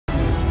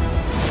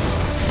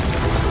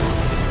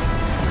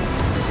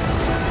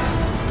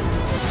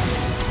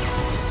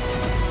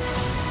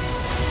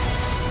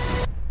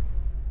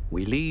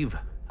we leave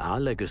our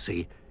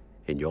legacy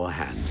in your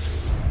hands.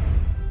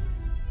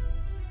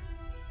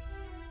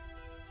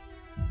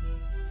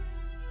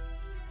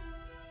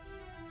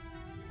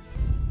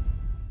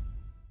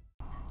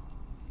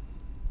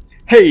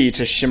 Hej,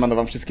 cześć, siemano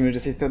wam wszystkim,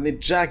 z tej strony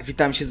Jack,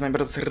 witam się z wami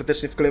bardzo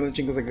serdecznie w kolejnym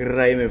odcinku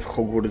Zagrajmy w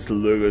Hogwarts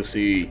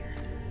Legacy.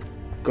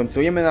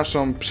 Kontynuujemy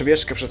naszą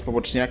przebieszkę przez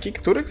poboczniaki,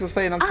 których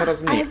zostaje nam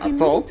coraz mniej,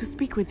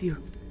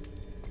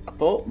 a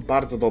to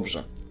bardzo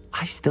dobrze.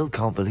 I still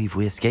can't believe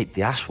we escaped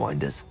the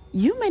Ashwinders.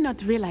 You may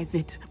not realize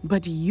it,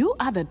 but you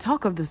are the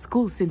talk of the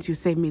school since you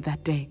saved me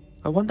that day.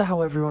 I wonder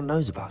how everyone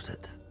knows about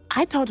it.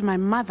 I told my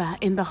mother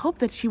in the hope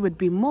that she would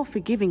be more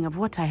forgiving of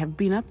what I have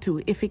been up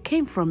to if it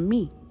came from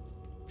me.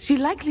 She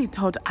likely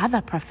told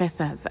other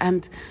professors,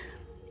 and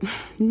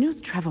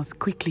news travels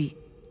quickly.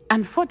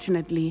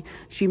 Unfortunately,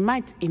 she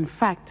might, in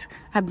fact,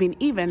 have been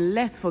even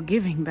less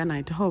forgiving than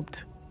I'd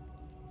hoped.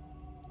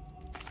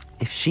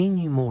 If she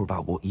knew more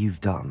about what you've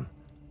done,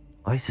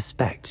 I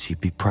suspect she'd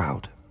be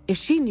proud. If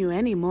she knew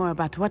any more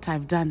about what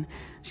I've done,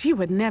 she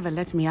would never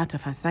let me out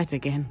of her sight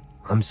again.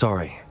 I'm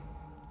sorry.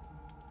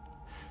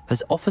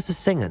 Has Officer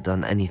Singer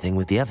done anything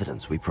with the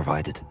evidence we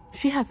provided?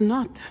 She has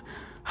not.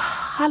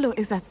 Harlow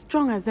is as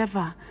strong as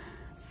ever.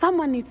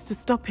 Someone needs to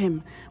stop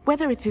him,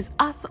 whether it is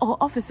us or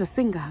Officer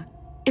Singer.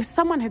 If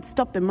someone had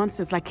stopped the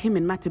monsters like him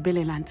in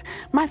Matabeleland,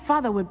 my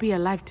father would be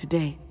alive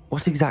today.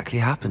 What exactly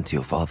happened to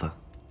your father?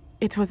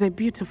 It was a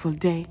beautiful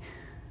day.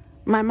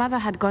 My mother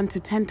had gone to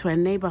tend to a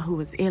neighbor who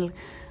was ill,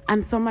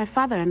 and so my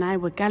father and I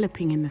were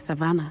galloping in the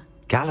savannah.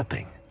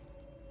 Galloping?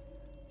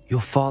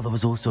 Your father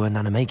was also an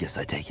animagus,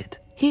 I take it?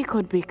 He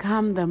could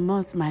become the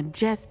most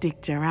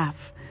majestic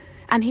giraffe,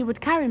 and he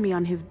would carry me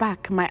on his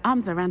back, my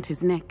arms around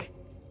his neck.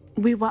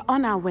 We were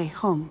on our way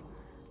home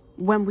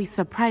when we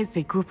surprised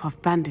a group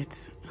of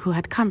bandits who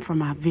had come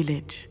from our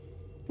village.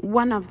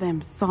 One of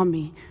them saw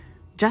me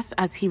just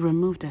as he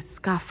removed a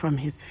scarf from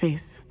his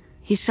face.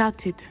 He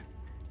shouted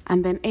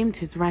and then aimed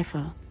his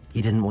rifle.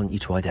 He didn't want you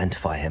to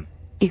identify him.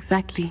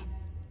 Exactly.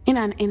 In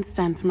an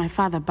instant, my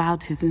father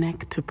bowed his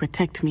neck to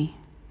protect me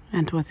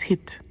and was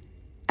hit.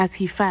 As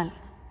he fell,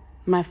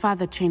 my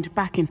father changed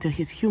back into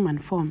his human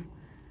form.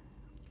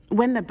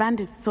 When the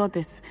bandits saw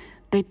this,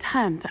 they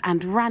turned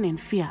and ran in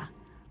fear.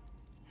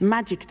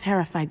 Magic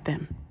terrified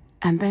them,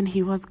 and then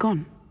he was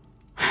gone.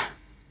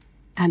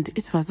 And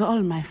it was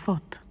all my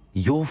fault.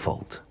 Your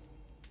fault?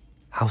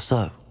 How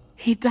so?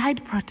 He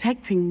died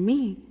protecting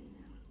me.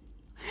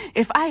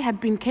 If I had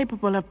been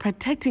capable of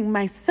protecting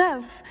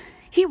myself,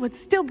 he would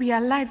still be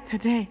alive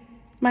today.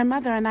 My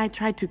mother and I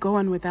tried to go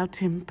on without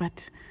him,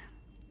 but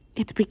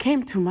it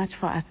became too much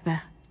for us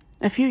there.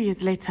 A few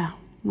years later,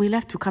 we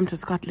left to come to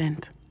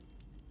Scotland.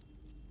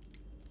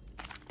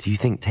 Do you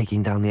think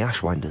taking down the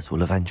Ashwinders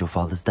will avenge your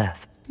father's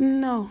death?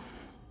 No.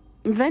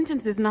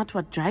 Vengeance is not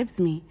what drives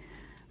me.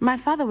 My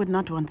father would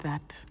not want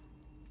that.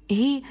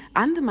 He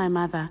and my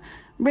mother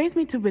raised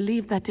me to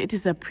believe that it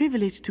is a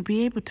privilege to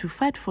be able to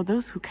fight for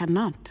those who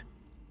cannot.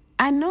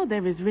 I know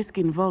there is risk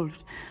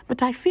involved,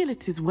 but I feel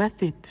it is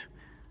worth it.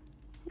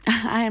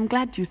 I am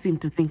glad you seem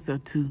to think so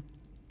too.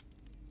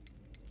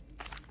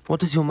 What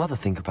does your mother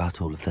think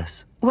about all of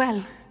this?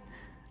 Well,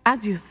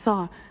 as you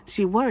saw,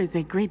 she worries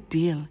a great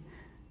deal.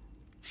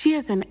 She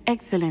is an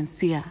excellent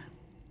seer,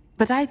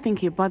 but I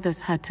think it bothers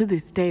her to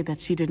this day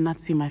that she did not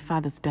see my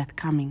father's death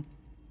coming.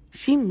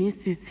 She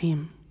misses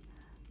him,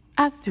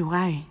 as do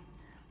I.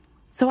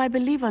 So I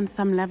believe on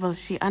some level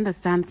she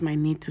understands my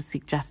need to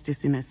seek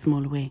justice in a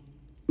small way,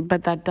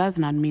 but that does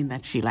not mean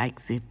that she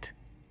likes it.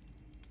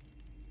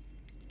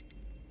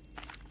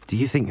 Do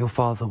you think your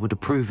father would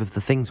approve of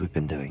the things we've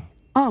been doing?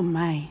 Oh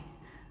my,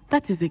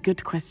 that is a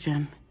good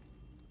question.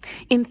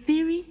 In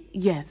theory,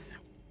 yes.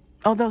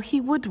 Although he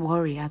would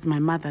worry, as my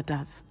mother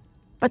does.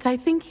 But I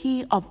think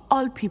he, of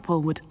all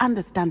people, would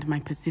understand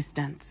my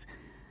persistence.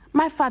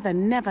 My father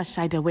never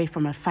shied away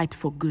from a fight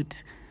for good,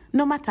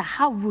 no matter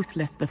how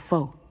ruthless the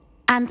foe.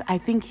 And I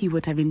think he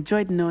would have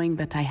enjoyed knowing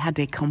that I had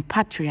a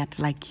compatriot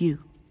like you.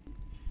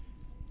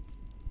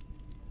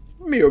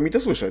 Miło mi to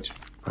słyszeć.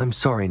 I'm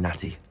sorry,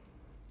 Natty.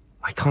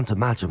 I can't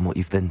imagine what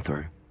you've been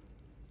through.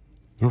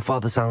 Your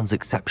father sounds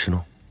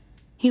exceptional.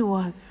 He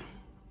was.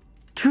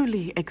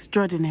 Truly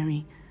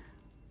extraordinary.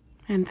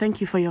 And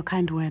thank you for your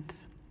kind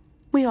words.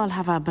 We all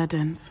have our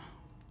burdens.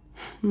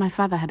 My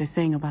father had a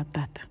saying about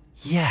that.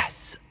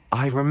 Yes,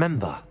 I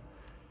remember.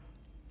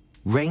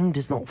 Rain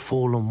does not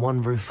fall on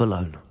one roof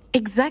alone.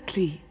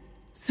 Exactly.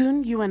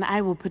 Soon you and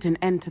I will put an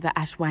end to the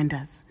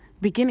Ashwinders,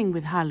 beginning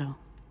with Harlow.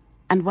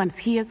 And once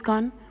he is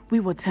gone, we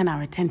will turn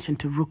our attention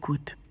to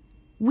Rookwood.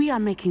 We are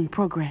making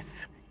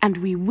progress, and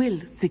we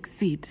will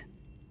succeed.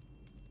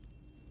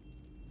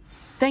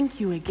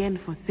 Thank you again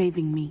for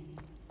saving me.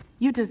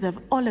 You deserve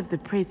all of the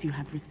praise you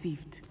have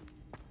received.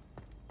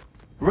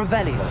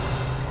 Revelio.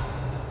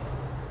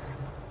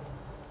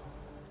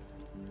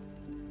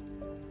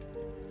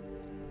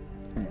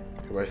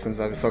 Chyba jestem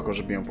za wysoko,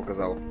 żeby ją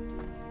pokazało.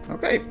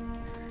 Okej.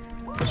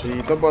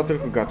 Czyli to była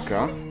tylko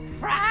gadka.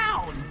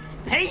 Frown!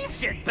 Thieves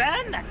should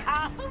burn the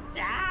castle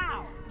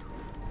down!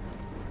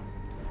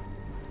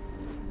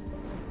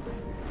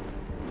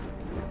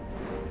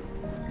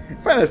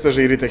 Fajne jest to,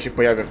 że Irytek się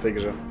pojawia w tej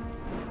grze.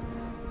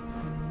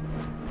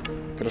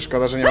 Troszkę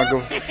szkoda, że nie ma go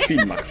w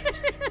filmach.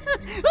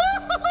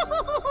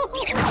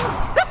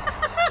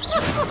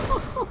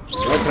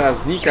 Dobra,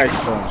 znikaj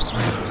stąd.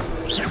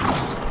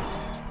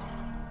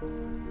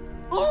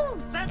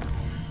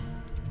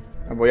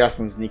 Albo ja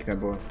stąd zniknę,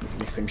 bo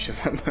nie chce mi się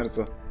za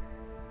bardzo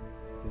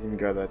z nim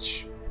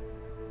gadać.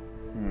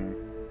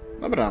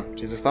 Dobra,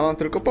 czyli została nam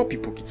tylko Poppy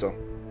póki co.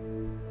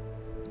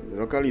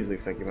 Zlokalizuj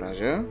w takim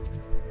razie.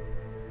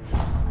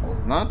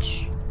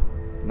 Oznacz.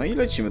 No i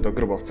lecimy do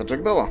grobowca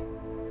Jackdawa.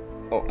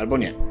 O, albo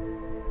nie.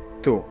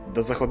 Tu,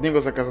 do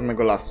zachodniego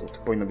zakazanego lasu.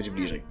 Tu powinno być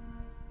bliżej.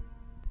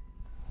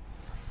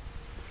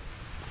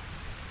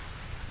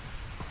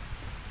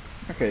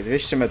 Okej,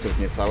 200 metrów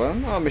niecałe.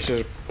 No, myślę,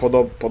 że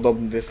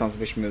podobny dystans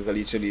byśmy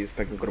zaliczyli z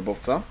tego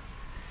grobowca.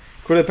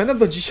 Kurde, pamiętam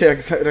do dzisiaj,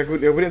 jak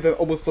robiłem ten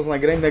obóz poza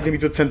nagraniem, nagle mi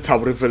tu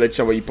centaury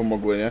wyleciały i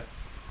pomogły, nie?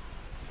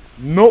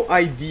 No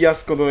idea,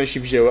 skąd one się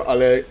wzięły,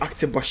 ale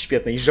akcja była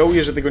świetna i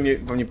żałuję, że tego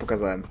wam nie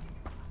pokazałem.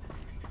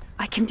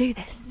 I can do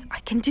this.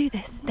 I can do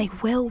this. They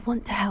will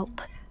want to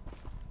help.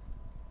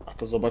 A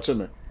to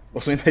zobaczymy. Bo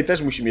w sumie tutaj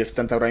też musimy z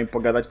centaurami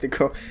pogadać,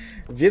 tylko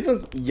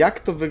wiedząc jak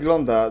to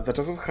wygląda za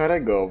czasów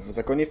Harry'ego w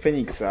Zakonie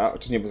Feniksa,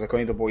 czy nie, bo w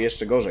Zakonie to było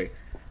jeszcze gorzej,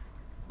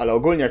 ale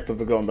ogólnie jak to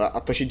wygląda,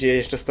 a to się dzieje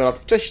jeszcze 100 lat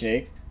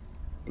wcześniej,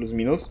 plus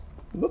minus,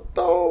 no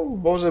to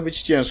może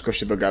być ciężko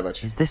się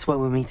dogadać. Is this where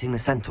we're meeting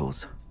the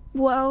centaurs?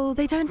 Well,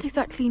 they don't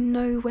exactly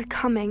know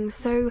we're coming,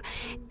 so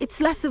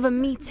it's less of a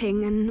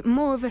meeting and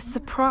more of a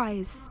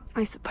surprise,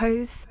 I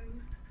suppose.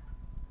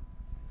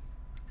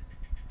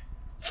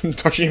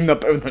 To się im na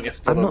pewno nie I'm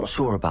spodoba. not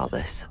sure about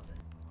this.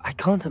 I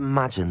can't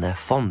imagine they're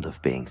fond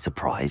of being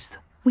surprised.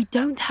 We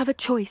don't have a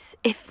choice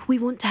if we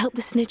want to help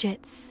the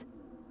Snidgets.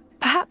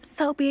 Perhaps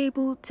they'll be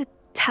able to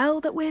tell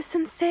that we're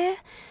sincere.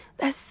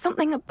 There's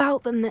something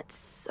about them that's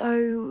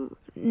so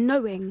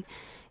knowing.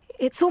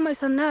 It's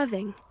almost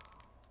unnerving.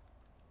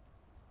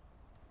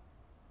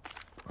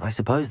 I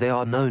suppose they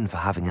are known for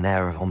having an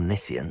air of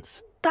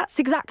omniscience. That's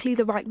exactly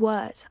the right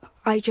word.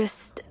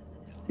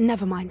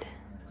 Never mind.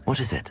 What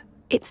is it?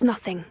 It's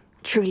nothing,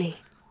 truly.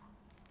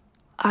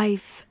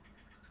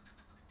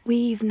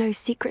 We've no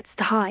secrets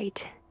to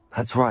hide.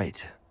 That's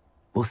right.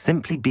 We'll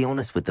simply be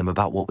honest with them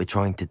about what we're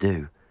trying to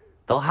do.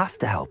 They'll have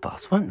to help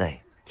us, won't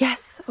they?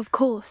 Yes, of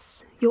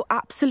course. You're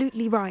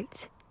absolutely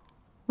right.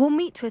 We'll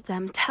meet with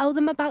them, tell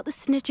them about the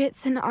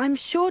Snidgets, and I'm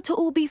sure to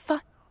all be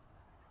fine.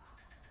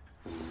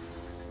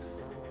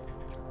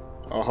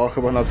 Oho,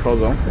 chyba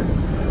nadchodzą.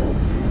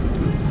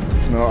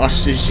 No,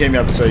 aż się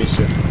ziemia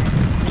trzęsie.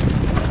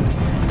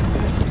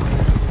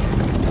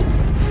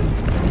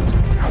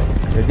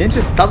 Ja nie wiem,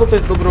 czy stado to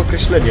jest dobre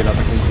określenie na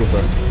taką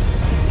grupę.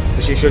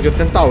 To się jeśli chodzi o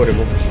centaury,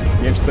 bo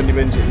nie wiem, czy to nie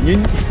będzie... Nie,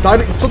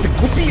 stary, co ty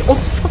głupi?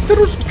 Odstaw tę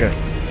różdżkę!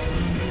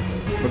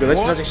 Mogę dać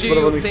znać, jak się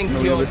podoba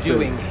mi nowy styl.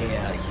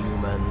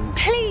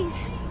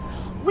 Please!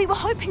 We were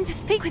hoping to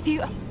speak with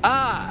you.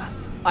 Ah!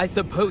 I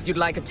suppose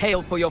you'd like a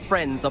tale for your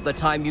friends of the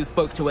time you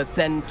spoke to a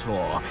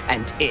centaur,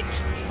 and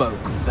it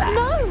spoke back.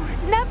 No,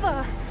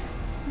 never!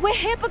 We're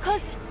here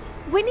because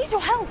we need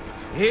your help.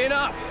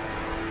 Enough!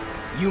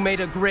 You made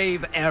a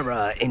grave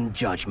error in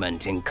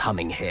judgment in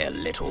coming here,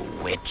 little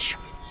witch.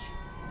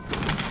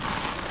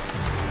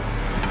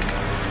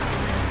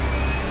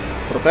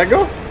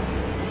 Protego?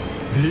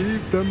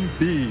 Leave them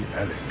be,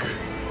 Alec.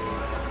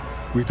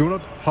 We do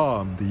not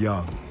harm the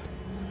young.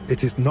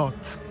 It is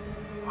not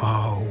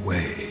our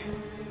way.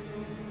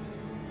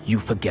 You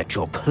forget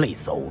your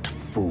place, old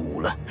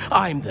fool.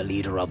 I'm the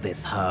leader of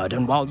this herd,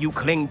 and while you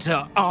cling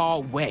to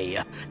our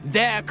way,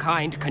 their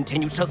kind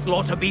continue to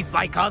slaughter beasts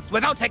like us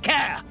without a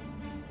care!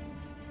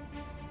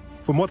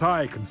 From what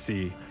I can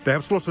see, they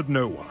have slaughtered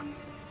no one.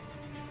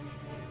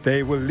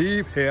 They will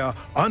leave here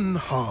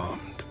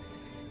unharmed.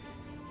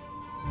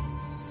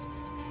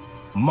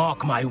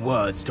 Mark my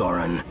words,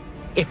 Doran.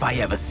 If I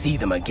ever see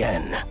them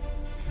again,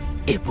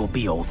 it will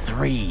be all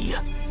 3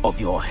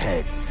 of your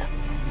heads.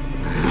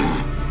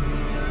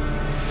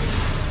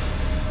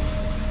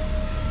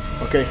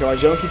 Okej, chyba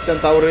ziomki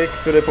centaury,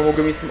 które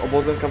pomogły mi z tym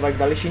obozem kawałek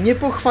dalej, się nie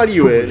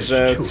pochwaliły,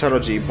 że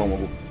czarodziej im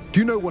pomógł. Do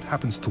you know what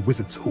happens to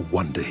wizards who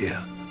wander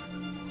here?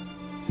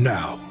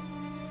 Now,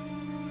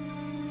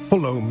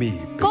 follow me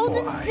before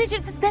Golden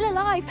Snidgets are still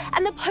alive,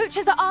 and the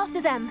poachers are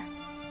after them.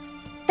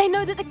 They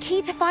know that the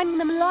key to finding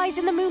them lies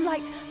in the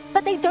moonlight,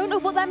 but they don't know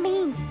what that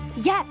means,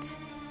 yet.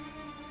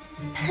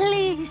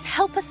 Please,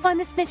 help us find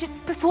the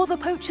Snidgets before the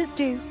poachers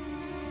do.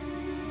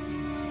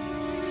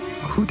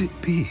 Could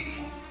it be?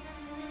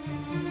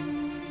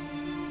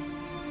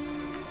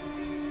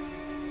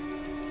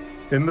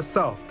 In the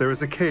south, there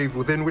is a cave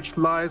within which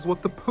lies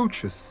what the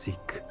poachers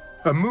seek.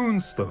 A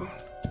moonstone.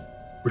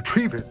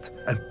 Retrieve it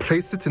and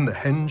place it in the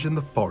henge in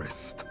the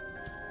forest.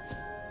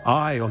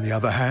 I, on the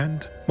other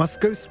hand, must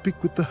go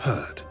speak with the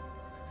herd.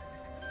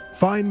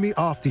 Find me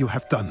after you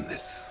have done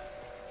this.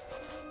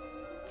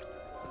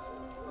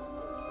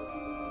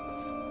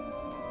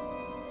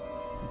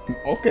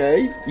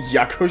 Okej,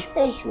 jakoś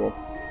poszło.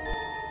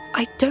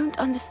 I don't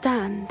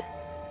understand.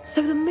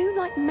 So the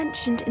moonlight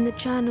mentioned in the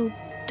journal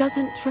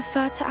doesn't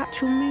refer to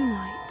actual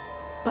moonlight,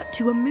 but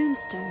to a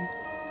moonstone.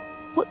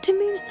 What do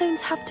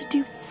moonstones have to do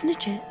with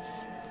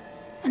snidgets?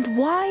 And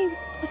why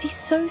was he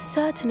so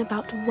certain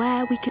about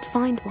where we could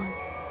find one?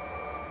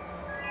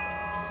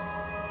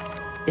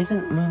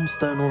 Isn't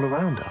moonstone all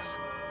around us?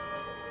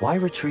 Why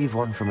retrieve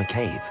one from a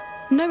cave?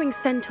 Knowing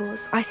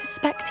centaurs, I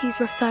suspect he's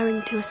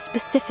referring to a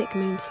specific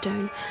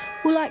moonstone.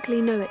 We'll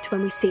likely know it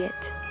when we see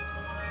it.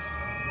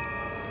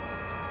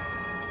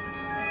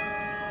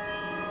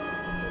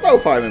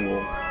 Zaufajmy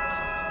mu.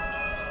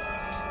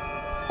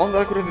 On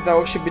akurat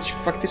wydawał się być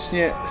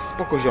faktycznie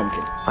spoko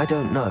ziomkiem. I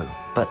don't know,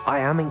 but I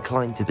am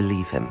inclined to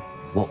believe him,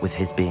 what with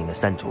his being a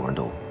centaur and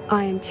all.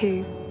 I am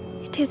too.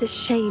 It is a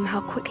shame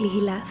how quickly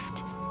he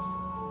left.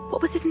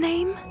 What was his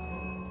name?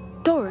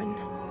 Doran.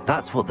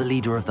 That's what the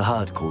leader of the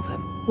herd called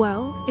him.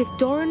 Well, if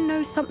Doran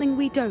knows something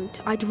we don't,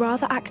 I'd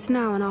rather act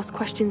now and ask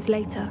questions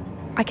later.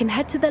 I can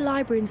head to the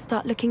library and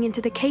start looking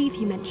into the cave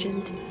you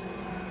mentioned.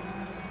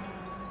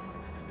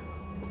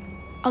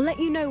 I'll let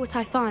you know what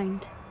I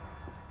find.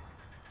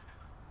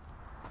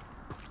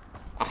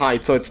 Aha, i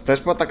co? To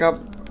też była taka...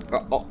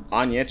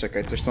 A nie,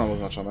 czekaj, coś tu mam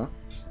oznaczone.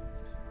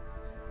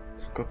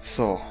 Tylko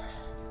co?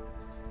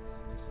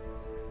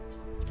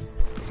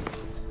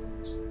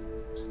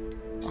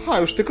 Aha,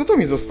 już tylko to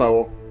mi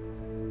zostało.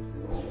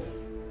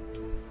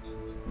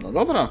 No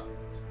dobra.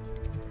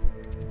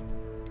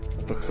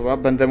 To chyba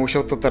będę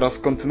musiał to teraz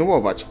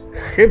kontynuować.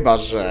 Chyba,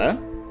 że...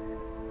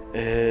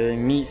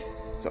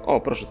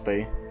 O, proszę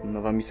tutaj.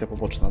 Nowa misja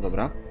poboczna,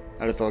 dobra.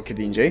 Ale to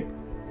kiedy indziej.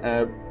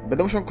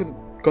 Będę musiał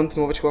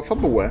kontynuować chyba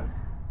fabułę.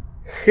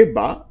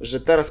 Chyba,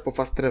 że teraz po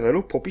fast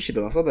travelu Poppy się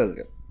do nas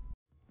odezwie.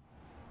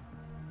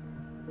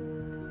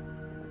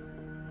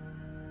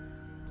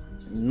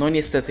 No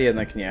niestety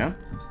jednak nie.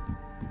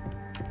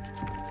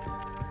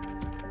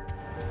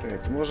 Czekaj,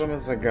 tu możemy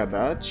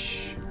zagadać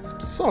z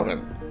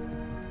psorem.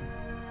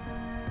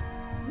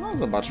 No,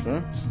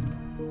 zobaczmy.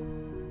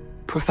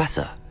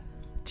 Professor,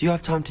 do you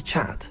have time to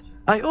chat?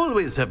 I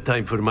always have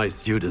time for my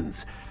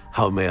students.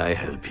 How may I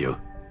help you?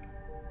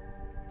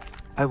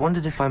 I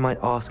wondered if I might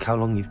ask how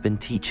long you've been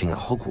teaching at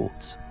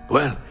Hogwarts.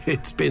 Well,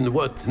 it's been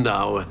what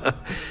now?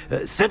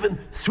 7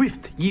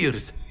 swift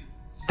years.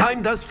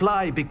 Time does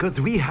fly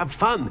because we have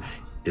fun.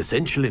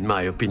 Essential in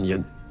my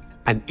opinion.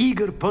 An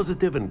eager,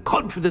 positive and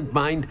confident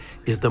mind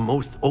is the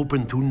most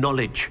open to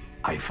knowledge,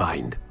 I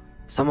find.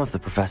 Some of the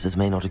professors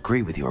may not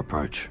agree with your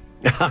approach.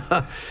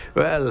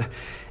 Well,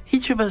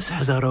 each of us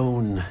has our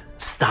own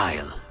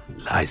style,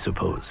 I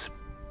suppose.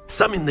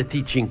 Some in the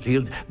teaching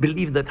field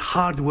believe that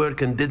hard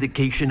work and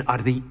dedication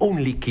are the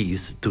only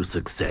keys to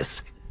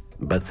success.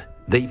 But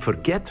they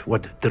forget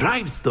what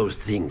drives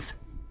those things.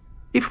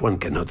 If one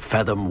cannot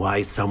fathom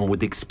why some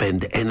would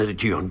expend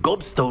energy on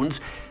gobstones,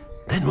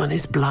 then one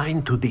is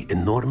blind to the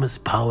enormous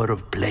power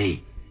of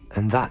play.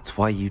 And that's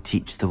why you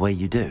teach the way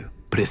you do?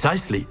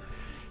 Precisely.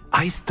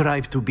 I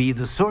strive to be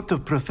the sort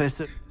of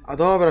professor... A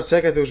dobra,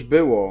 czekaj, to już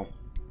było.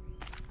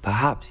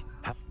 Perhaps...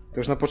 To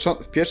już na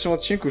początku, w pierwszym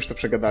odcinku już to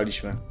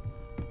przegadaliśmy.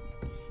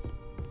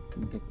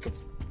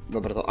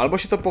 Dobra, to albo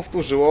się to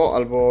powtórzyło,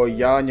 albo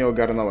ja nie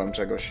ogarnąłem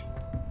czegoś.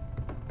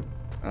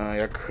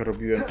 Jak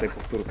robiłem tutaj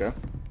powtórkę.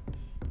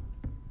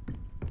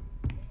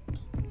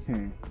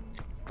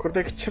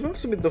 Kurde, chciałbym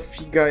sobie do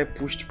figa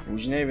pójść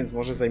później, więc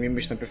może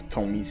zajmiemy się najpierw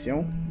tą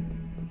misją.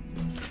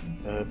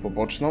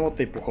 Poboczną od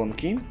tej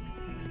puchonki.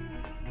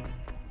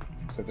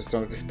 Chcę też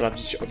trochę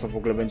sprawdzić, o co w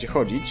ogóle będzie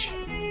chodzić.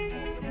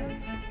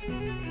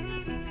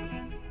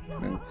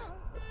 Więc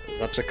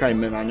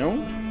zaczekajmy na nią.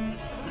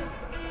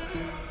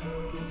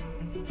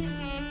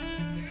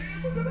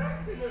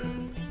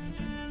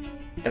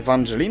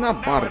 Ewangelina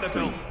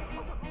Barclay.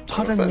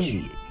 Pardon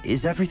me,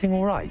 is everything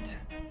all right?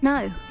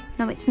 No,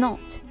 it's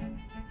not.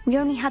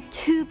 We only had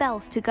 2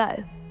 bells to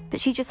go,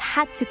 but she just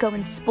had to go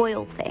and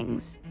spoil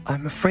things.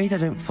 I'm afraid I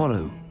don't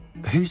follow.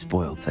 Who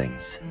spoiled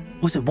things?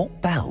 Was it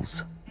what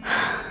bells?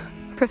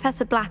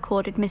 Professor Black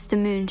ordered Mr.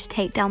 Moon to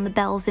take down the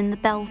bells in the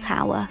bell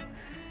tower.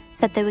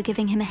 Said they were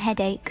giving him a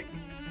headache.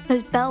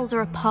 Those bells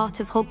are a part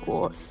of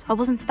Hogwarts. I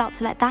wasn't about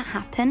to let that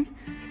happen.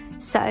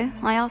 So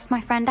I asked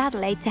my friend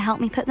Adelaide to help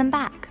me put them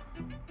back.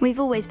 We've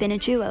always been a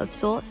duo of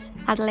sorts,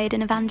 Adelaide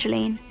and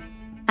Evangeline.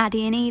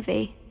 Addie and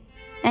Evie.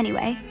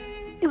 Anyway,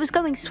 it was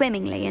going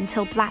swimmingly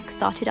until Black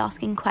started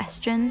asking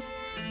questions.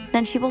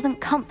 Then she wasn't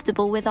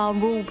comfortable with our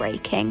rule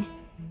breaking.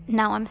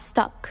 Now I'm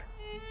stuck,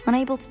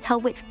 unable to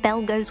tell which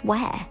bell goes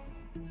where.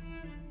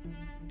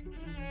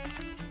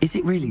 Is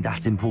it really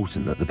that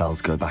important that the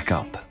bells go back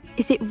up?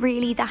 Is it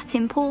really that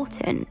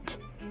important?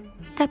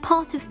 They're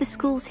part of the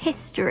school's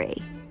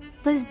history.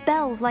 Those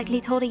bells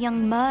likely told a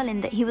young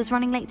Merlin that he was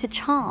running late to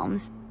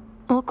Charms,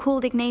 or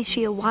called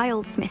Ignatia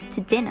Wildsmith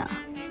to dinner.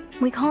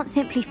 We can't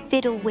simply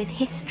fiddle with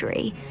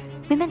history.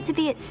 We're meant to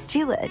be its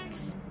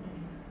stewards.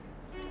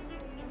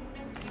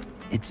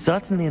 It's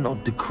certainly an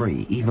odd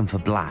decree, even for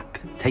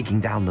Black, taking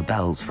down the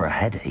bells for a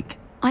headache.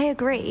 I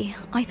agree.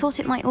 I thought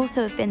it might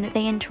also have been that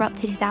they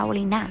interrupted his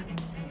hourly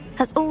naps.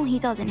 That's all he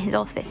does in his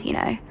office, you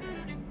know.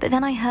 But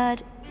then I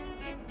heard...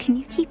 Can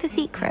you keep a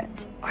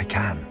secret? I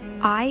can.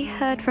 I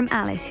heard from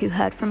Alice, who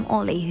heard from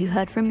Ollie, who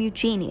heard from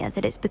Eugenia,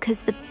 that it's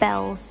because the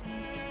bells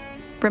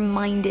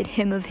reminded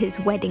him of his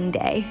wedding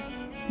day.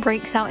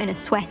 Breaks out in a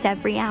sweat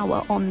every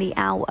hour on the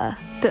hour,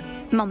 but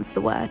mum's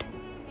the word.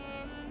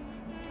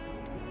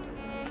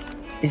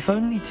 If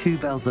only 2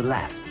 bells are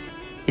left,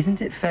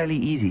 isn't it fairly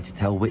easy to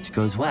tell which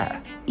goes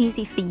where?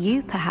 Easy for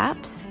you,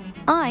 perhaps.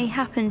 I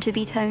happen to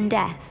be tone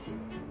deaf.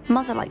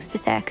 Mother likes to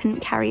say I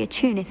couldn't carry a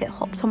tune if it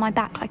hopped on my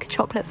back like a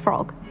chocolate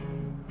frog.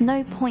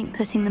 No point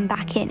putting them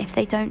back in if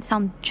they don't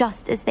sound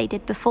just as they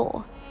did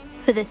before,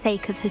 for the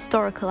sake of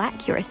historical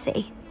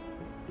accuracy.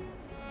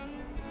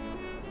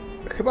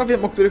 Chyba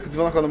wiem, o których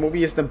dzwonach ona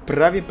mówi. Jestem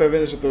prawie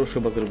pewien, że to już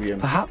chyba zrobiłem.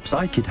 Perhaps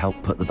I could help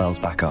put the bells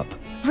back up.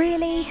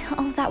 Really?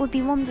 Oh, that would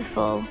be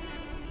wonderful.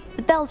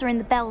 The bells are in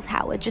the bell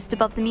tower just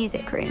above the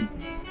music room.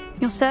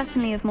 You're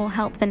certainly of more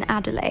help than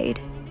Adelaide.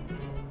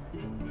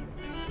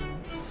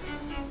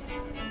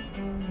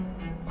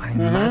 I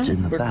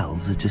imagine the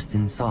bells are just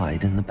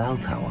inside in the bell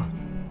tower.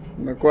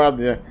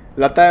 Dokładnie.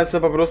 Latałem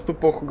sobie po prostu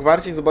po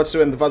Hogwarcie i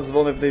zobaczyłem 2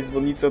 dzwony w tej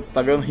dzwonnicy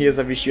odstawione i je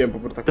zawiesiłem po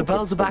prostu. The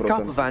bells are back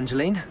up,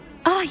 Evangeline.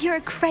 Oh, you're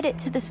a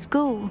credit to the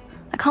school.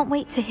 I can't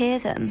wait to hear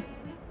them.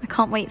 I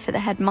can't wait for the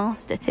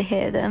headmaster to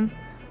hear them.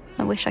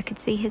 I wish I could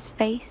see his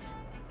face.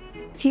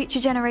 Future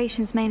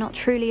generations may not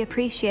truly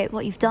appreciate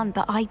what you've done,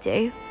 but I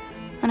do.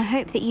 And I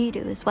hope that you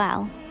do as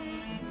well.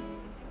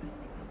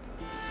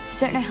 You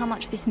don't know how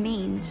much this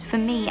means for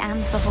me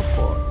and for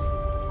Hogwarts.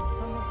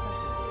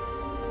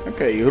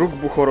 Okej, róg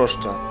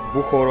buchorożyca.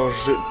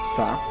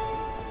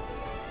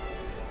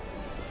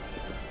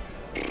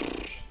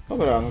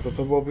 Dobra, no to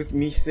byłaby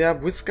misja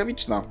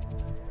błyskawiczna.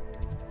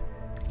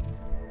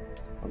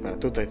 Dobra,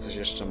 tutaj coś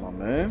jeszcze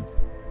mamy.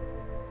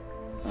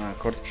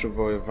 Kord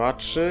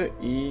przywoływaczy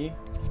i...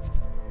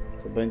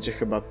 to będzie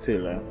chyba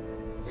tyle.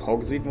 W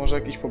Hogsmeade może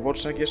jakiś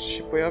pobocznik jeszcze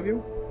się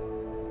pojawił?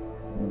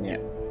 Nie.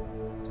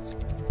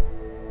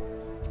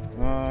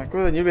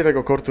 Kurde, nie lubię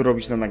tego kortu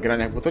robić na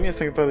nagraniach, bo to nie jest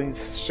tak naprawdę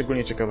nic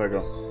szczególnie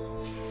ciekawego.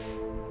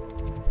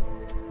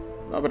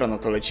 Dobra, no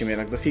to lecimy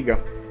jednak do Figa.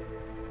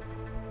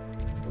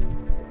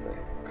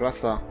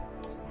 Klasa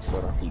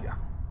Sora Figa.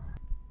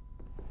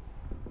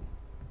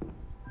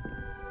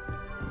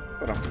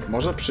 Dobra,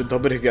 może przy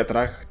dobrych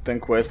wiatrach ten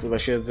quest uda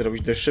się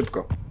zrobić dość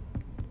szybko.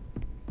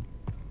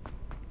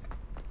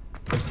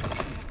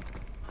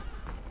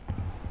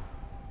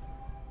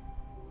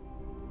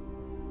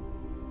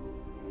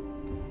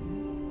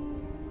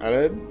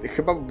 Ale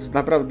chyba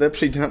naprawdę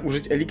przyjdzie nam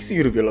użyć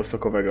eliksiru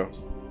wielosokowego.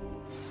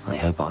 I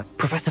hope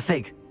Professor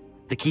Fig,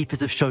 the keepers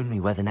have shown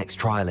me where the next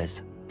trial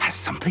is. Has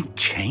something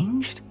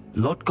changed?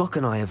 Lodgok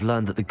and I have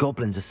learned that the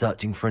goblins are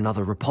searching for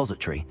another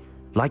repository,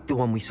 like the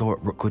one we saw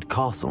at Rookwood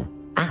Castle.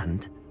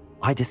 And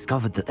I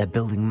discovered that they're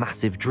building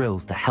massive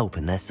drills to help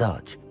in their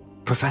search.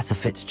 Professor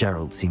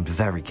Fitzgerald seemed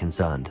very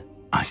concerned.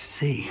 I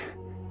see.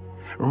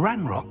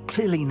 Ranrock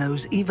clearly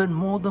knows even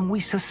more than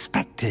we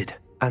suspected.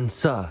 And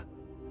sir,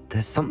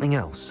 there's something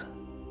else.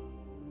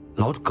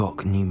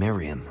 Lodgok knew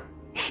Miriam.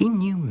 He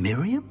knew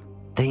Miriam?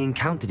 They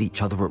encountered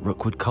each other at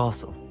Rookwood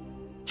Castle.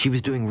 She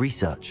was doing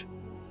research.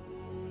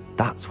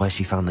 That's where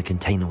she found the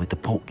container with the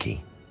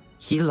portkey.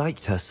 He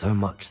liked her so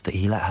much that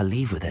he let her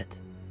leave with it,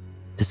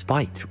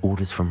 despite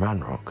orders from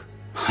Ranrock.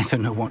 I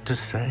don't know what to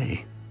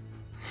say.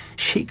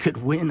 She could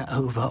win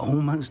over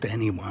almost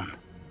anyone.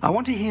 I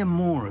want to hear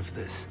more of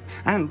this.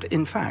 And,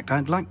 in fact,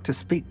 I'd like to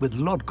speak with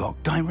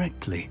Lodgok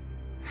directly.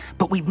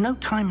 But we've no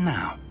time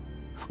now.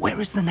 Where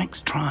is the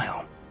next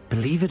trial?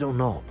 Believe it or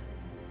not,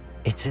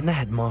 it's in the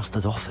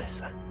headmaster's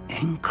office.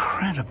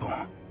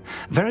 Incredible.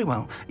 Very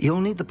well, you'll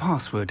need the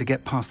password to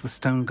get past the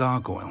stone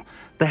gargoyle.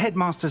 The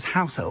headmaster's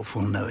house elf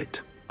will know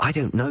it. I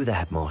don't know the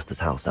headmaster's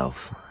house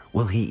elf.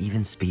 Will he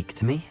even speak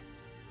to me?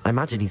 I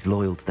imagine he's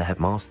loyal to the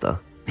headmaster.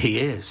 He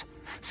is.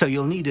 So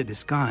you'll need a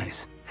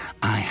disguise.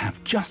 I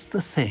have just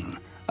the thing.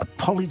 A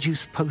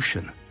polyjuice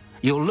potion.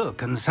 You'll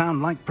look and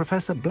sound like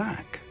Professor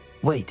Black.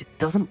 Wait,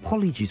 doesn't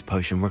Polyjuice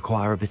Potion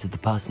require a bit of the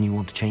person you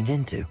want to change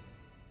into?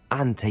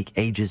 And take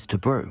ages to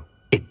brew?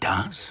 It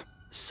does.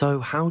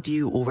 So how do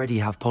you already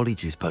have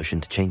Polyjuice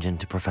Potion to change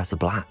into Professor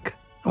Black?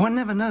 One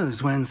never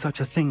knows when such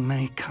a thing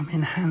may come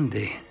in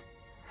handy.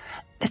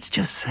 Let's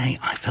just say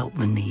I felt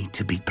the need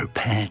to be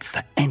prepared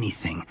for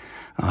anything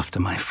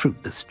after my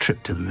fruitless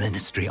trip to the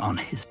Ministry on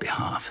his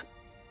behalf.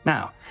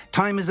 Now,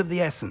 time is of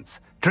the essence.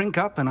 Drink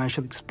up and I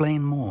shall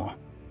explain more.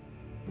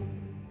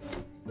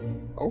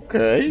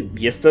 Okej,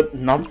 jestem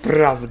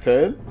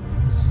naprawdę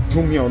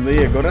zdumiony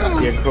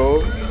jego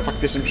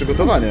faktycznym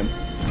przygotowaniem.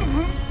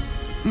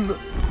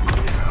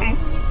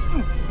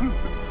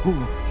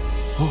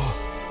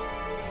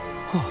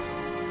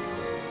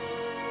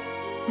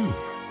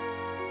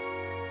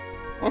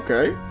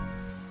 Okej.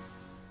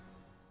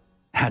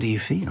 How do you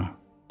feel?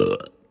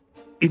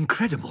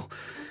 Incredible.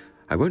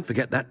 I won't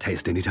forget that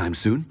taste anytime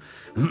soon.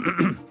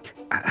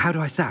 How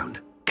do I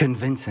sound?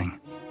 Convincing.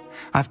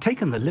 I've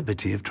taken the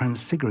liberty of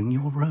transfiguring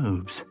your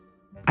robes.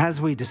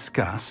 As we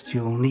discussed,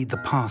 you'll need the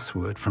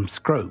password from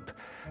Scrope,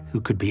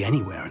 who could be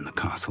anywhere in the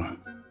castle.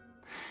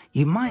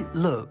 You might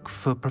look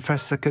for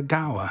Professor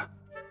Kagawa.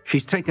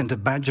 She's taken to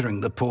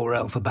badgering the poor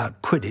elf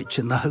about Quidditch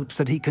in the hopes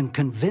that he can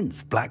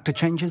convince Black to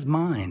change his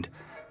mind.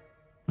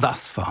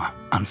 Thus far,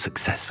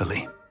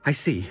 unsuccessfully. I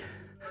see.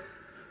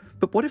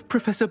 But what if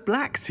Professor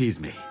Black sees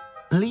me?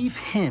 Leave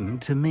him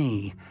to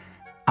me.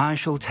 I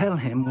shall tell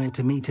him where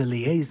to meet a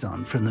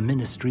liaison from the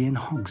Ministry in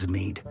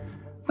Hogsmeade.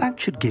 That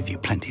should give you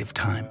plenty of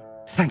time.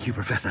 Thank you,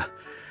 Professor.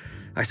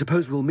 I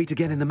suppose we'll meet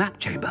again in the map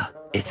chamber.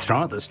 It's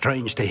rather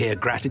strange to hear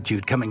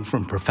gratitude coming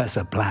from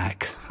Professor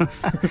Black.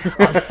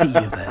 I'll see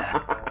you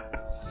there.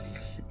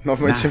 No, w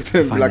momencie, w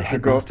którym Black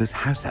tylko...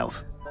 house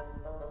elf.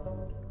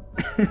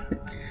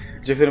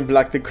 Gdzie w którym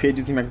Black tylko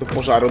jedzie z nim jak do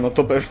pożaru, no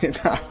to pewnie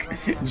tak.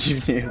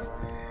 Dziwnie jest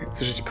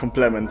słyszeć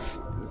komplement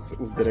z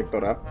ust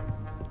dyrektora.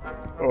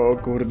 O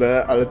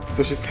kurde, ale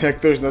co się stanie, jak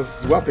ktoś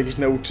nas złapie, jakiś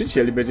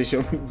nauczyciel i będzie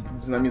się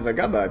z nami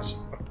zagadać.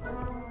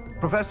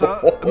 Professor,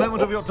 a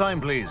moment of your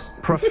time, please.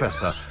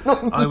 Professor,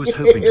 I was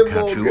hoping to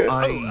catch you.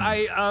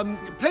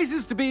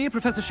 Places to be,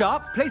 Professor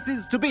Sharp.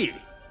 Places to be.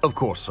 Of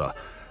course, sir.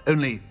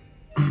 Only,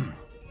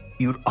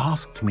 you'd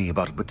asked me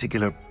about a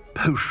particular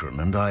potion,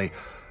 and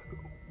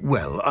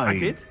well, I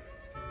did?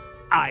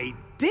 I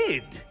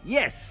did,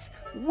 yes.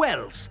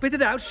 Well, spit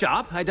it out,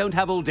 Sharp. I don't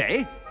have all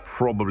day.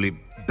 Probably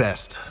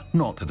best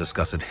not to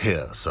discuss it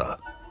here, sir.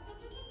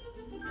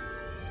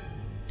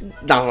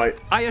 Dawaj.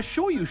 I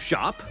assure you,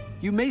 Sharp,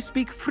 you may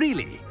speak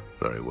freely.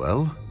 Very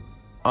well.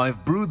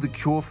 I've brewed the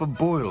cure for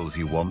boils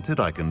you wanted.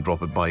 I can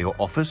drop it by your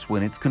office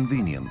when it's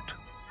convenient.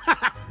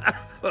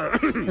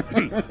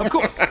 Of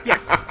course,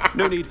 yes.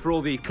 No need for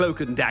all the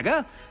cloak and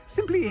dagger.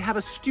 Simply have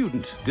a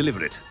student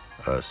deliver it.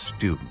 A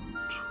student.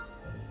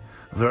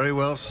 Very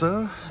well,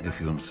 sir, if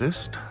you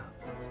insist.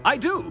 I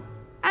do.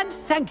 And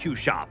thank you,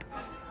 Sharp.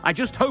 I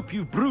just hope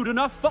you've brewed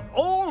enough for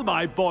all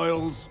my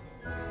boils.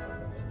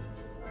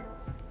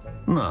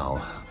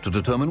 Now, to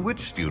determine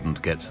which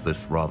student gets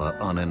this rather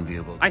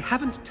unenviable... I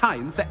haven't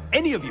time for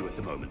any of you at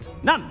the moment.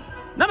 None.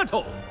 None at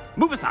all.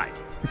 Move aside.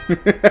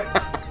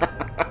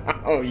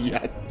 Oh,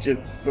 yes,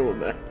 just so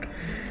that.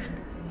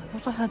 I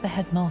thought I heard the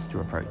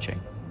headmaster approaching.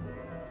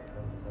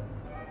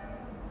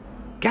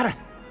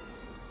 Gareth!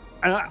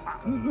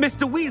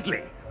 Mr.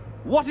 Weasley!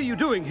 What are you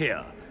doing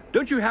here?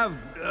 Don't you have,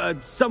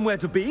 somewhere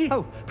to be?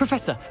 Oh,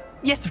 Professor!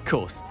 Yes, of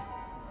course.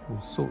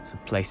 All sorts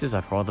of places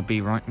I'd rather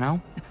be right now.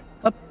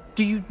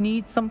 Do you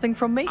need something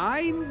from me?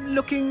 I'm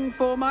looking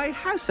for my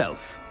house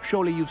elf.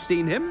 Surely you've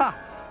seen him? Ah,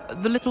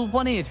 the little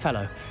one-eared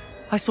fellow.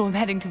 I saw him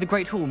heading to the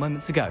Great Hall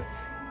moments ago.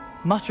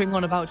 Muttering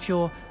on about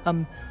your,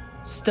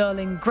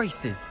 sterling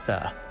graces,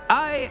 sir.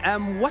 I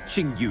am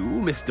watching you,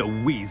 Mr.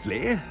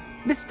 Weasley.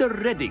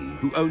 Mr. Redding,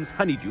 who owns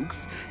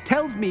Honeydukes,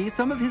 tells me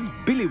some of his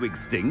billywig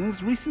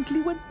stings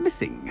recently went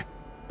missing.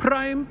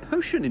 Prime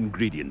potion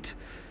ingredient.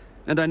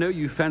 And I know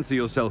you fancy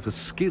yourself a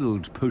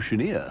skilled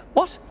potioneer.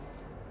 What?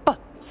 But,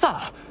 sir,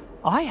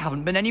 I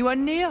haven't been anywhere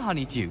near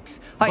Honeydukes.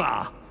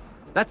 Bah!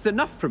 That's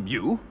enough from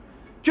you.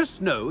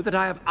 Just know that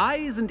I have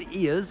eyes and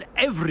ears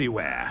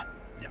everywhere.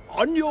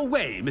 On your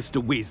way,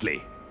 Mr.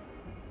 Weasley.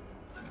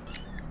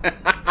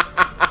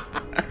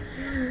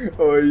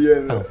 Oh, yeah.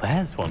 Well,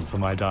 there's one for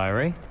my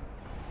diary.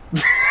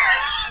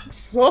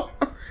 Co?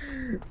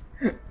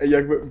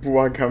 Jakby,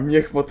 błagam,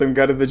 niech potem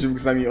Gareth będzie mógł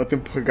z nami o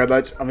tym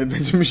pogadać, a my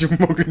będziemy się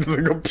mogli do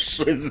tego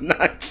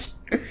przyznać.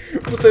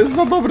 Bo to jest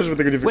za dobre, żeby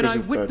tego nie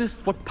wykorzystać. When I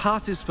witness what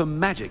passes for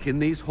magic in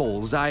these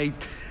halls, I...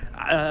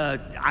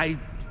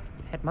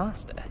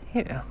 Headmaster,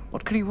 here,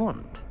 what could you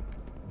want?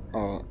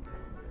 O,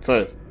 co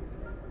jest?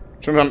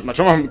 Czemu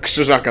mam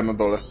krzyżaka na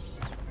dole?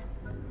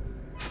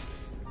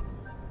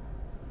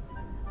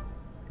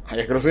 A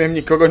jak rozumiem,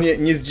 nikogo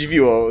nie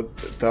zdziwiło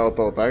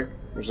to, tak?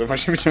 Że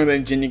właśnie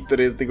wyciągnąłem dziennik,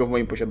 który jest tylko w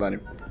moim posiadaniu.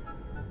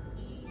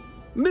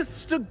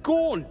 Mr.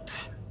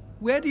 Gaunt,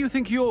 where do you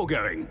think you're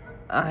going?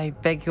 I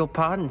beg your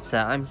pardon, sir.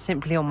 I'm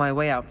simply on my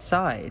way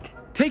outside.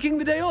 Taking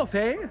the day off,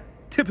 eh?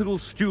 Typical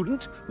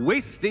student,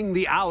 wasting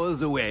the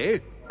hours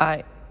away.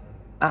 I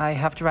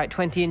have to write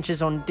 20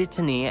 inches on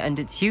Dittany and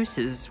its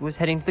uses. Was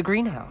heading to the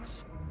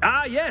greenhouse.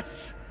 Ah,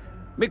 yes!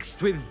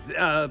 Mixed with,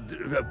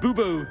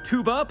 bubo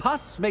tuber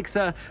pus makes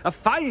a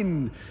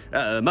fine,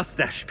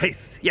 mustache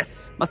paste.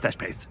 Yes, mustache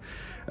paste.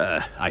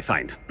 I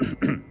find.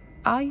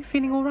 Are you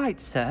feeling all right,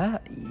 sir?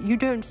 You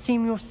don't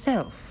seem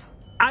yourself.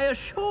 I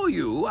assure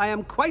you I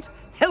am quite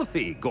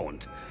healthy,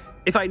 Gaunt.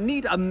 If I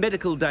need a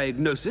medical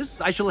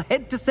diagnosis, I shall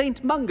head to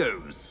St.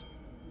 Mungo's.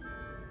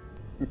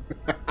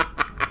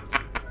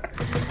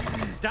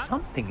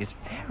 Something is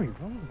very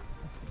wrong.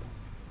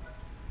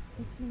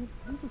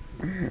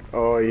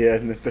 O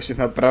jedny, to się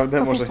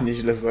naprawdę może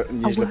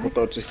nieźle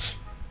potoczyć.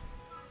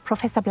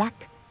 Professor Black,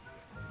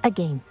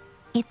 again,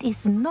 it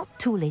is not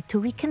too late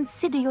to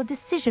reconsider your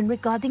decision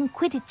regarding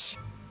Quidditch.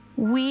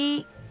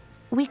 We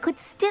could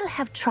still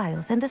have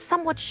trials and a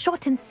somewhat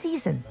shortened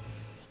season.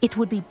 It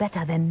would be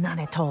better than none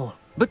at all.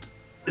 But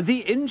the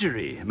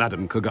injury,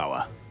 Madam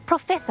Kogawa.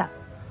 Professor,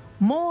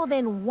 more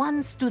than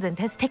one student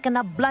has taken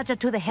a bludger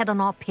to the head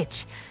on our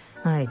pitch.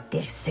 I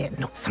dare say it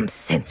knocked some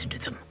sense into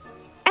them.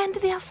 And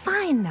they're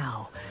fine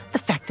now. The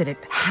fact that it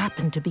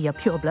happened to be a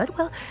pureblood,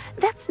 well,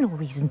 that's no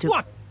reason to...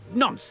 What?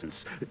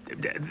 nonsense.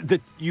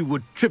 That you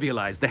would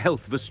trivialize the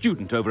health of a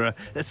student over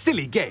a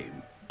silly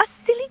game. A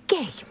silly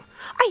game?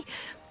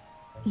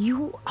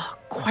 You are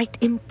quite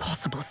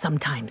impossible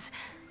sometimes.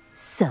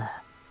 Sir,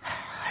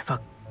 I've a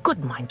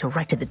good mind to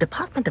write to the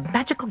Department of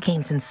Magical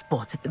Games and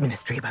Sports at the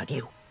Ministry about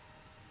you.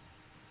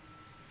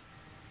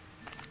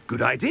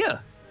 Good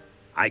idea.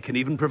 I can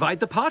even provide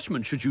the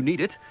parchment should you need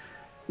it.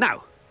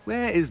 Now,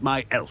 where is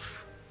my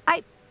elf?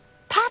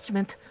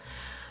 Parchment?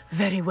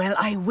 Very well,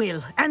 I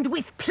will, and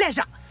with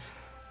pleasure.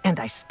 And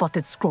I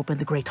spotted Scrope in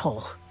the Great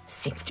Hall.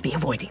 Seems to be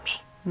avoiding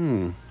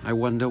me. I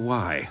wonder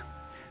why.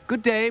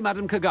 Good day,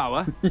 Madam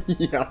Kagawa.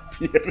 Ja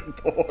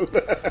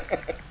pierdolę.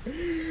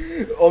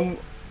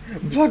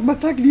 Black ma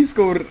tak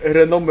niską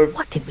renomę w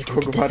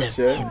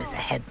Hogwarcie. Him as a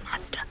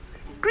headmaster.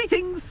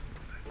 Greetings!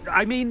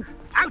 I mean,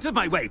 out of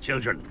my way,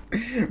 children.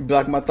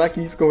 Black ma tak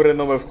niską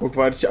renomę w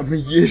Hogwarcie, a my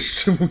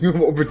jeszcze mu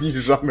ją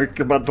obniżamy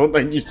chyba do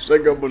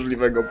najniższego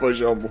możliwego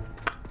poziomu.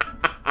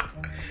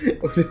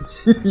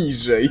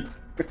 Niżej.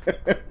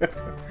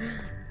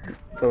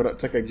 Dobra,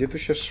 czekaj, gdzie tu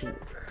się szło?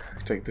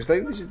 Czekaj,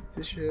 tutaj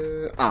się...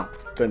 A,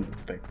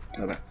 tutaj.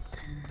 Dobra.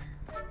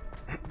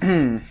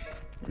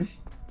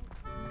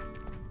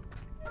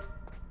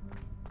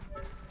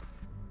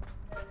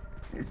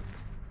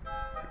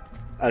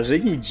 Ale że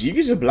nie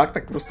dziwi, że Black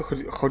tak po prostu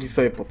chodzi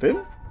sobie po tym?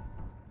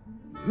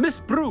 Miss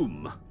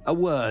Broom, a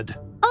word.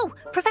 Oh,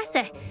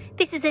 Professor,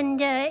 this is an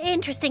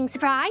interesting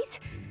surprise.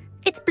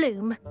 It's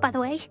Bloom, by the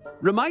way.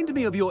 Remind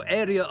me of your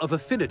area of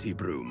affinity,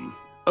 Broom.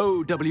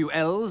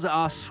 OWLs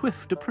are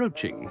swift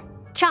approaching.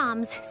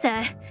 Charms,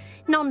 sir.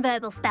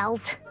 Non-verbal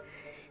spells.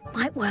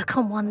 Might work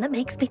on one that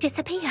makes me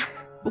disappear.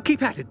 Well,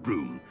 keep at it,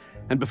 Broom.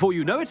 And before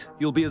you know it,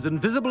 you'll be as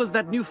invisible as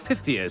that new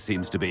 5th year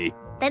seems to be.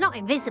 They're not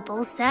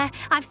invisible, sir.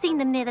 I've seen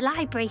them near the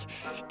library.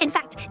 In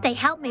fact, they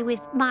help me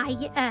with my,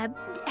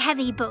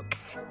 heavy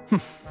books.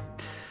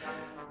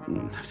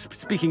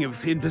 Speaking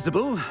of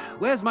invisible,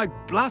 where's my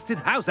blasted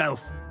house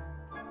elf?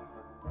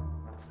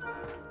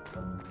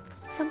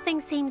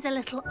 Something seems a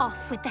little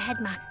off with the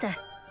headmaster.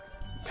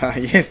 Ta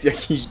jest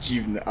jakiś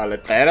dziwny, ale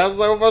teraz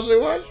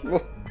zauważyłaś? Bo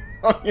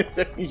on jest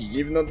jakiś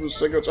dziwny od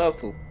dłuższego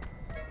czasu.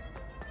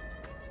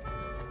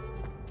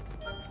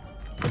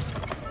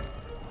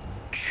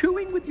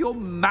 Chewing with your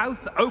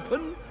mouth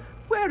open?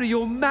 Where are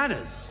your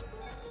manners?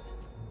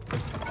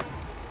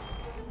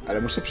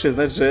 Ale muszę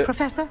przyznać, że...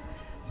 Professor,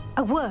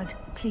 a word,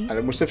 please.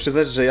 Ale muszę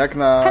przyznać, że jak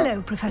na...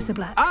 Hello, Professor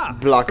Black.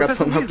 Blacka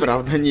to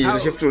naprawdę nieźle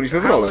się wczuliśmy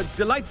w rolę.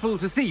 Delightful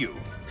to see you.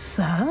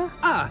 Sir?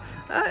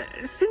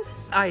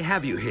 Since I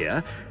have you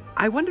here,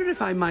 I wonder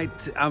if I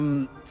might,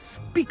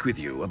 speak with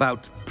you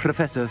about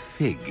Professor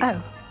Fig.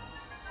 Oh,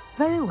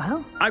 very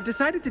well. I've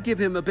decided to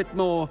give him a bit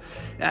more,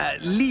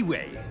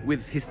 leeway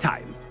with his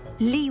time.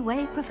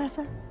 Leeway,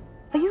 Professor?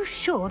 Are you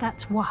sure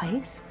that's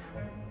wise?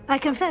 I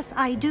confess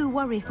I do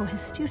worry for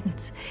his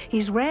students.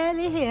 He's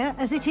rarely here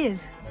as it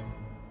is.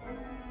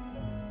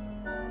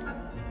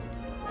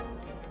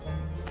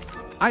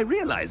 I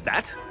realize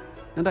that,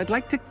 and I'd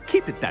like to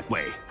keep it that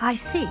way. I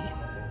see.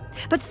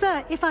 But,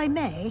 sir, if I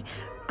may,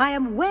 I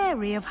am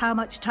wary of how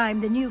much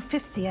time the new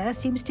 5th year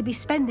seems to be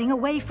spending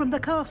away from the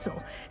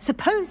castle,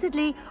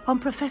 supposedly on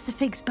Professor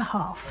Fig's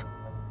behalf.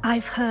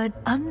 I've heard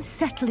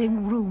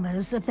unsettling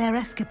rumors of their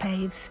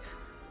escapades.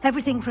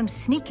 Everything from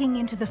sneaking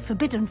into the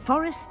Forbidden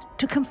Forest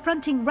to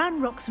confronting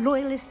Ranrock's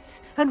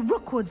loyalists and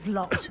Rookwood's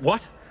lot.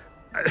 What?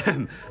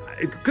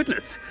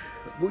 Goodness.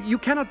 You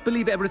cannot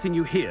believe everything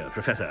you hear,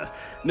 Professor.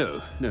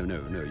 No,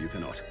 you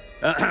cannot.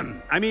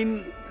 I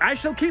mean, I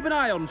shall keep an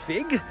eye on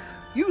Fig.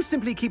 You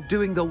simply keep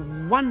doing the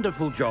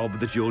wonderful job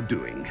that you're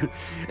doing.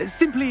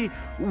 Simply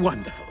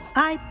wonderful.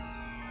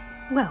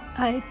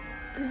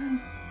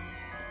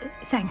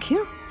 Thank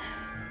you.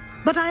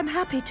 But I'm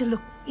happy to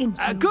look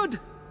into...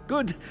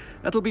 Good.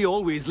 That'll be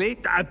all, Weasley.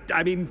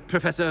 I mean,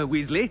 Professor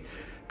Weasley.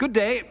 Good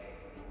day.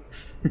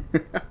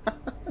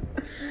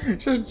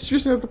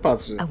 Śmiesznie na to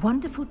patrzy. A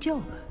wonderful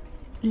job.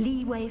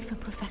 Leeway for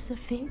Professor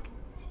Fig?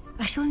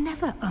 I shall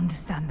never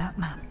understand that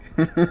man.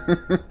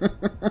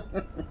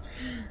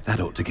 That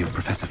ought to give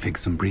Professor Fig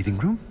some breathing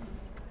room.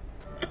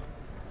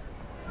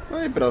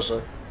 No I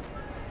proszę.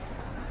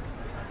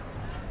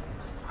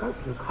 Hope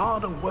you're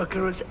hard a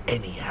worker as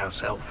any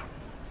house elf.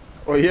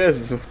 O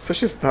Jezu, co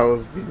się stało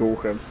z jego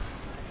uchem?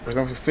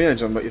 Można wspominać,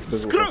 że on jest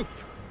bez ucha.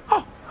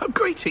 Oh,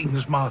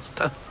 greetings,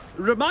 Master.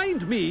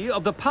 Remind me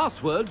of the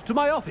password to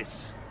my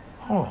office.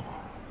 Oh,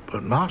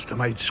 but Master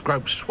made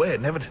Scrope swear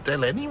never to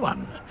tell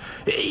anyone,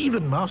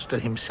 even Master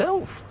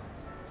himself.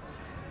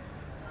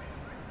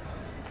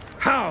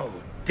 How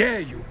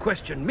dare you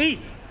question me?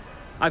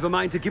 I've a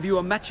mind to give you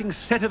a matching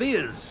set of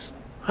ears.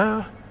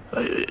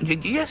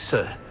 Yes,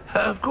 sir.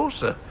 Of course,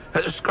 sir.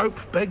 Scrope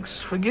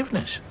begs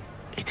forgiveness.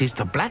 It is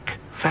the Black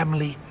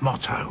family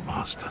motto,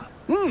 Master.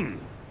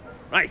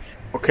 Right.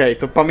 Okej,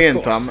 to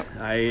pamiętam.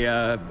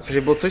 W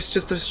sensie było coś z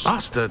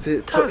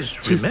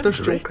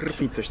czystością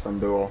krwi, coś tam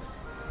było.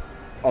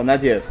 O,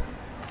 nawet jest.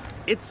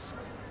 It's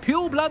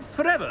pure bloods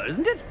forever,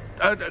 isn't it?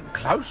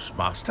 Close,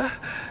 Master.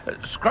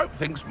 Scrope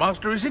thinks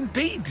Master is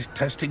indeed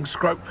testing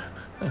Scrope.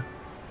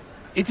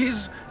 It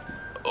is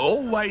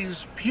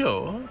always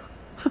pure.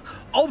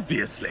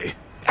 Obviously.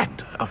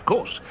 And, of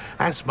course,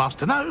 as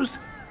Master knows,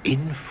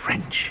 in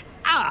French.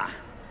 Ah,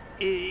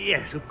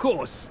 yes, of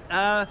course.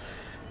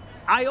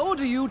 I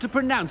order you to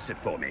pronounce it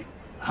for me.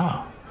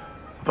 Oh,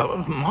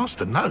 but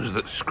Master knows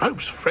that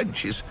Scrope's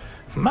French is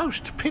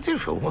most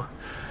pitiful.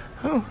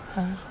 Oh,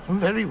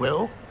 very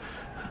well.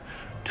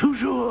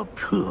 Toujours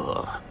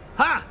pur.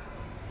 Ha!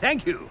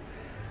 Thank you.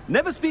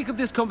 Never speak of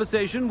this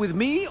conversation with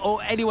me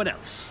or anyone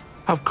else.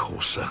 Of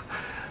course, sir.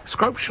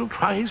 Scrope shall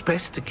try his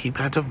best to keep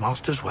out of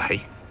Master's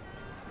way.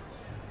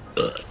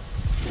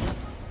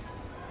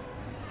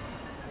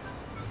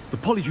 The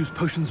polyjuice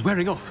potion's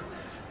wearing off.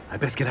 I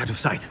best get out of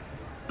sight.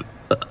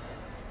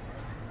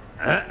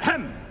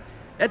 Ahem.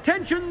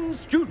 Attention,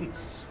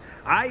 students.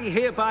 I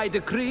hereby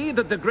decree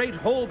that the Great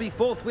Hall be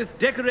forthwith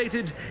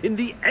decorated in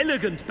the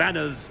elegant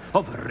banners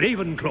of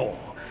Ravenclaw.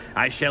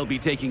 I shall be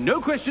taking no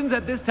questions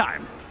at this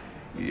time.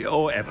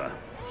 Or ever.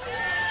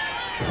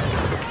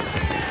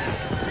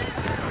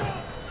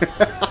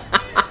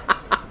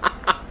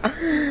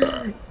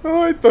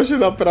 Oj, to się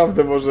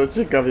naprawdę może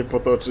ciekawie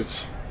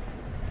potoczyć.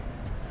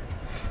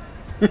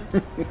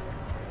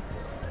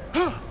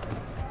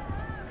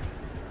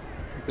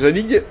 Że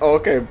nikt nie...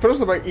 Okej,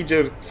 proszę tak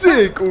idzie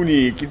cyk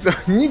unik i co?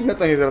 Nikt na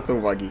to nie zwraca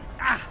uwagi.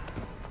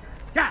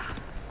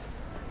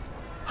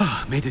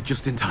 Made it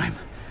just in time.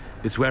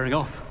 It's wearing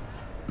off.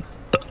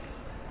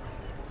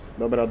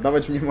 Dobra,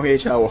 oddawać mnie moje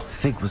ciało.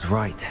 Fig was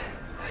right.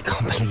 I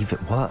can't believe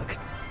it worked.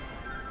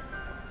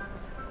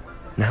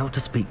 Now to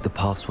speak the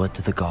password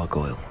to the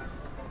gargoyle.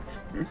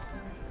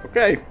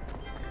 Okej.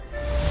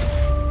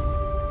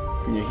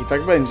 Niech i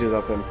tak będzie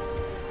zatem.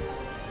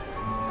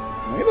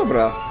 No i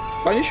dobra.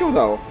 Fajnie się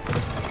udało.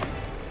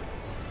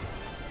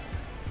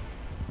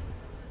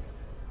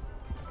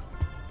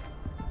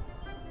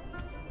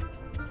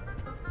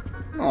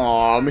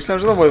 O, myślałem,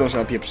 że znowu będą się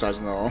napieprzać,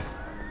 no.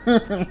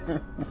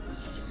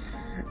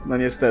 No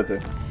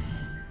niestety.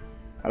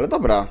 Ale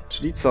dobra,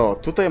 czyli co?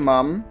 Tutaj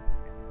mam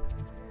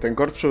ten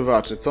korp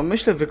przybywaczy, co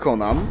myślę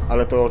wykonam,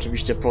 ale to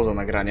oczywiście poza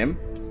nagraniem.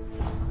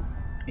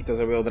 I to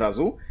zrobię od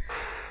razu.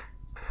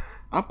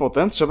 A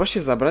potem trzeba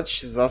się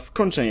zabrać za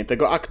skończenie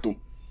tego aktu.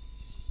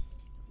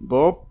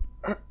 Bo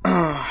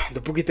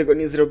dopóki tego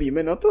nie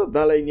zrobimy, no to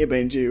dalej nie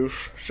będzie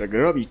już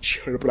czego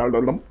robić.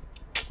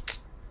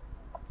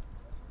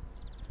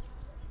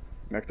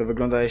 Jak to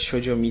wygląda, jeśli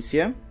chodzi o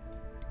misję?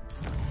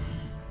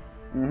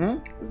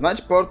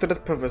 Znajdź portret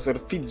profesor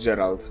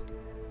Fitzgerald.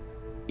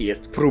 I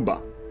jest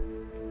próba.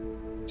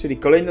 Czyli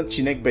kolejny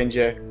odcinek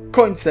będzie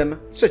końcem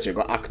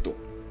trzeciego aktu.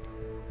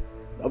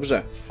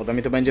 Dobrze, ode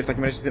mnie to będzie w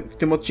takim razie w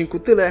tym odcinku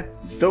tyle.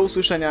 Do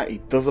usłyszenia i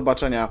do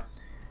zobaczenia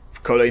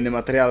w kolejnym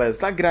materiale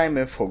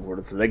Zagrajmy w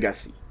Hogwarts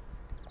Legacy.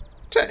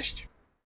 Cześć!